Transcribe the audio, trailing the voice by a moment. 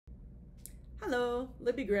Hello,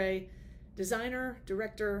 Libby Gray, designer,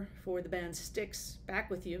 director for the band Styx, back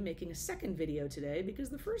with you making a second video today because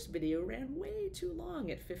the first video ran way too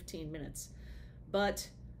long at 15 minutes. But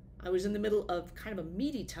I was in the middle of kind of a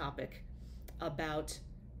meaty topic about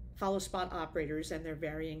follow spot operators and their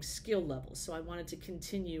varying skill levels. So I wanted to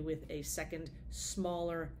continue with a second,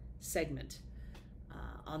 smaller segment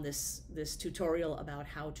on this tutorial about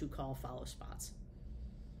how to call follow spots.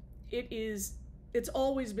 It's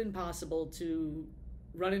always been possible to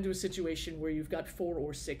run into a situation where you've got 4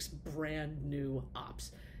 or 6 brand new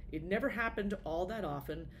ops. It never happened all that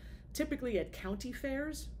often, typically at county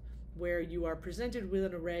fairs, where you are presented with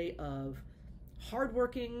an array of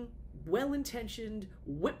hardworking, well-intentioned,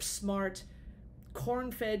 whip-smart,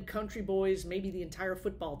 corn-fed country boys, maybe the entire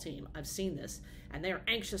football team. I've seen this, and they are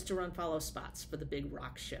anxious to run follow spots for the big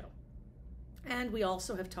rock show. And we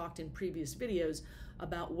also have talked in previous videos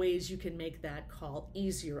about ways you can make that call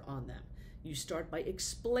easier on them. You start by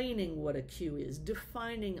explaining what a cue is,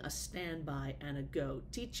 defining a standby and a go,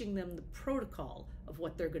 teaching them the protocol of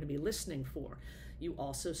what they're going to be listening for. You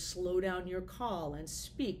also slow down your call and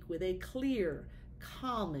speak with a clear,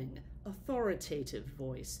 calming, authoritative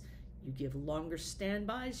voice. You give longer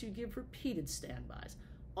standbys, you give repeated standbys.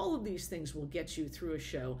 All of these things will get you through a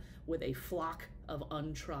show with a flock of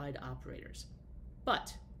untried operators.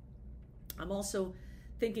 But I'm also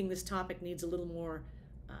thinking this topic needs a little more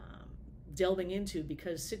delving into,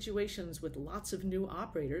 because situations with lots of new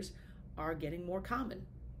operators are getting more common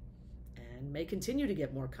and may continue to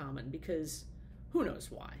get more common because who knows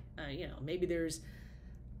why. Maybe there's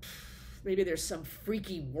some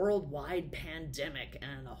freaky worldwide pandemic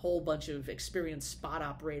and a whole bunch of experienced spot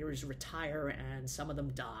operators retire and some of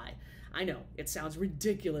them die. I know, it sounds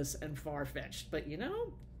ridiculous and far-fetched, but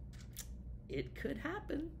it could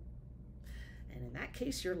happen. And in that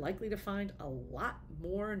case, you're likely to find a lot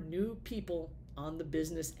more new people on the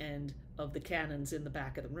business end of the cannons in the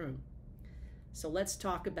back of the room. So let's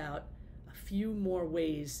talk about a few more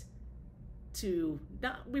ways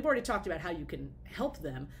we've already talked about how you can help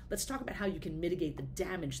them. Let's talk about how you can mitigate the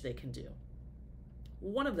damage they can do.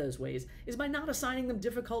 One of those ways is by not assigning them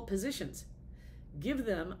difficult positions. Give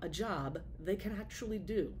them a job they can actually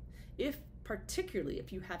do. Particularly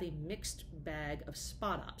if you have a mixed bag of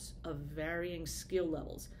spot ops of varying skill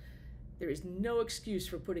levels, there is no excuse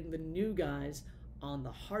for putting the new guys on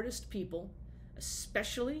the hardest people,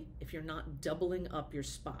 especially if you're not doubling up your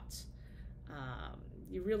spots.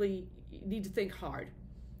 You really need to think hard.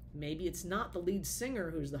 Maybe it's not the lead singer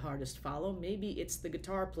who's the hardest follow. Maybe it's the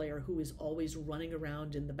guitar player who is always running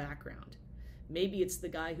around in the background. Maybe it's the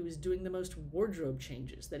guy who is doing the most wardrobe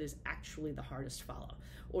changes that is actually the hardest follow,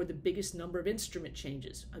 or the biggest number of instrument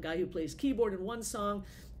changes. A guy who plays keyboard in one song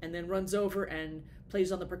and then runs over and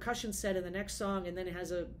plays on the percussion set in the next song and then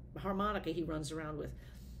has a harmonica he runs around with.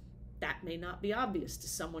 That may not be obvious to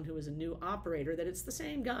someone who is a new operator that it's the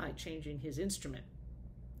same guy changing his instrument.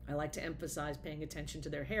 I like to emphasize paying attention to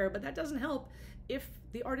their hair, but that doesn't help if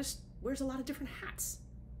the artist wears a lot of different hats.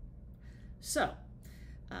 So,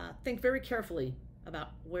 think very carefully about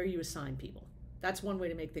where you assign people. That's one way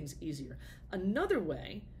to make things easier. Another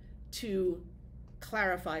way to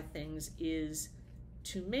clarify things is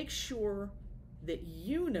to make sure that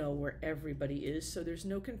you know where everybody is so there's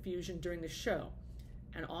no confusion during the show.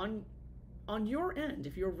 And on your end,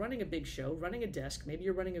 if you're running a big show, running a desk, maybe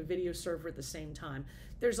you're running a video server at the same time,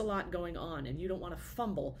 there's a lot going on and you don't want to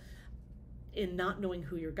fumble in not knowing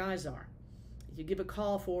who your guys are. If you give a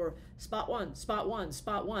call for spot one, spot one,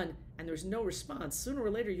 spot one, and there's no response, sooner or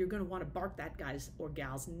later you're going to want to bark that guy's or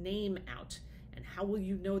gal's name out. And how will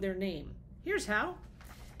you know their name? Here's how.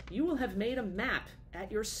 You will have made a map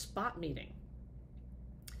at your spot meeting.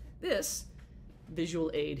 This visual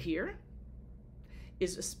aid here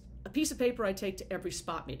is a piece of paper I take to every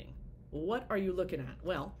spot meeting. What are you looking at?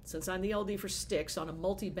 Well, since I'm the LD for Styx on a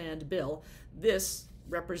multi-band bill, this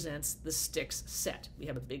represents the Styx set. We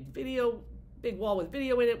have a big wall with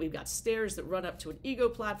video in it. We've got stairs that run up to an ego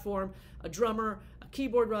platform, a drummer, a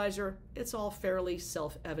keyboard riser. It's all fairly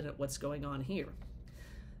self-evident what's going on here.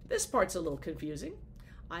 This part's a little confusing.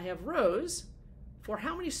 I have rows for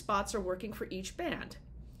how many spots are working for each band.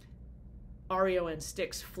 REO and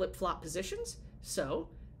Styx flip-flop positions, so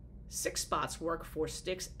 6 spots work for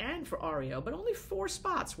Styx and for REO, but only 4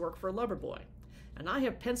 spots work for Loverboy. And I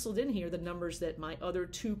have penciled in here the numbers that my other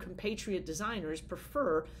 2 compatriot designers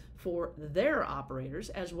prefer for their operators,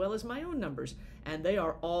 as well as my own numbers. And they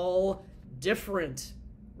are all different,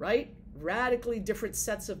 right? Radically different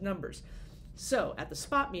sets of numbers. So at the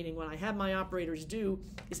spot meeting, what I have my operators do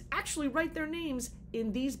is actually write their names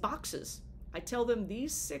in these boxes. I tell them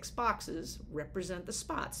these 6 boxes represent the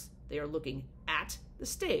spots They are looking at the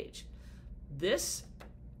stage. This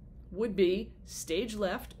would be stage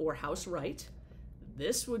left or house right.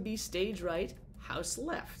 This would be stage right, house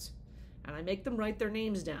left. And I make them write their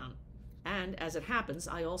names down. And as it happens,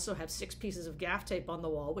 I also have 6 pieces of gaff tape on the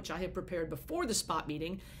wall, which I have prepared before the spot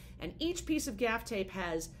meeting. And each piece of gaff tape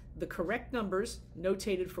has the correct numbers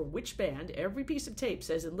notated for which band. Every piece of tape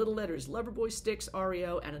says in little letters, Loverboy, Styx,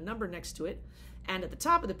 REO, and a number next to it. And at the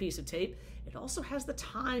top of the piece of tape, it also has the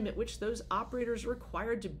time at which those operators are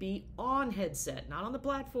required to be on headset, not on the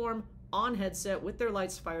platform, on headset with their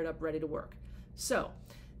lights fired up, ready to work. So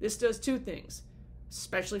this does 2 things.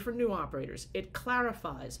 Especially for new operators. It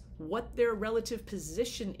clarifies what their relative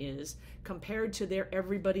position is compared to their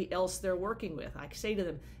everybody else they're working with. I say to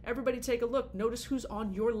them, everybody take a look. Notice who's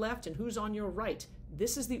on your left and who's on your right.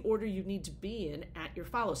 This is the order you need to be in at your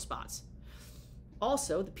follow spots.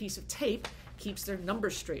 Also, the piece of tape keeps their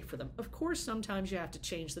numbers straight for them. Of course, sometimes you have to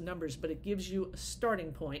change the numbers, but it gives you a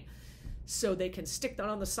starting point so they can stick that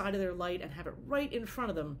on the side of their light and have it right in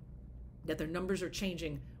front of them that their numbers are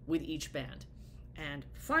changing with each band. And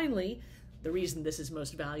finally, the reason this is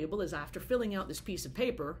most valuable is after filling out this piece of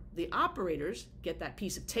paper, the operators get that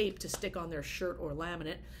piece of tape to stick on their shirt or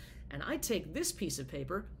laminate, and I take this piece of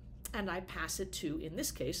paper and I pass it to, in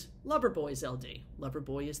this case, Loverboy's LD.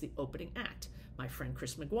 Loverboy is the opening act, my friend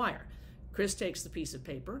Chris McGuire. Chris takes the piece of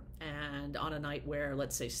paper, and on a night where,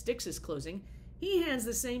 let's say, Styx is closing, he hands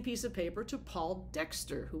the same piece of paper to Paul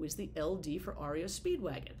Dexter, who is the LD for REO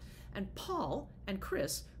Speedwagon. And Paul and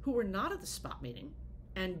Chris, who were not at the spot meeting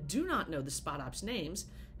and do not know the spot ops names,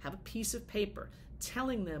 have a piece of paper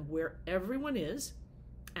telling them where everyone is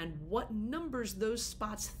and what numbers those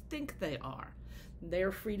spots think they are. They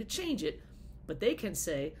are free to change it, but they can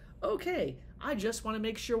say, okay, I just want to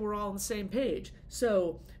make sure we're all on the same page.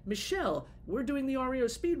 So, Michelle, we're doing the REO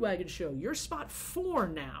Speedwagon show. You're spot 4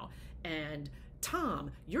 now. And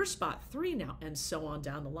Tom, you're spot 3 now, and so on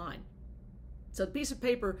down the line. So the piece of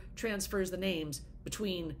paper transfers the names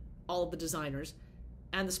between all of the designers,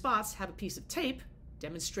 and the spots have a piece of tape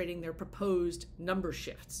demonstrating their proposed number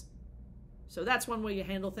shifts. So that's one way you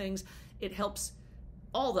handle things. It helps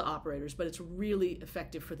all the operators, but it's really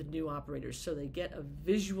effective for the new operators, so they get a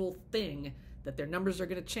visual thing that their numbers are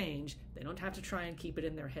going to change. They don't have to try and keep it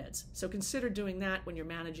in their heads. So consider doing that when you're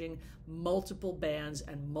managing multiple bands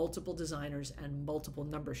and multiple designers and multiple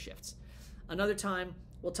number shifts. Another time,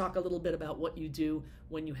 we'll talk a little bit about what you do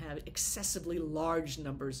when you have excessively large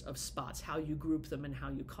numbers of spots, how you group them and how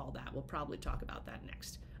you call that. We'll probably talk about that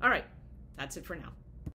next. All right, that's it for now.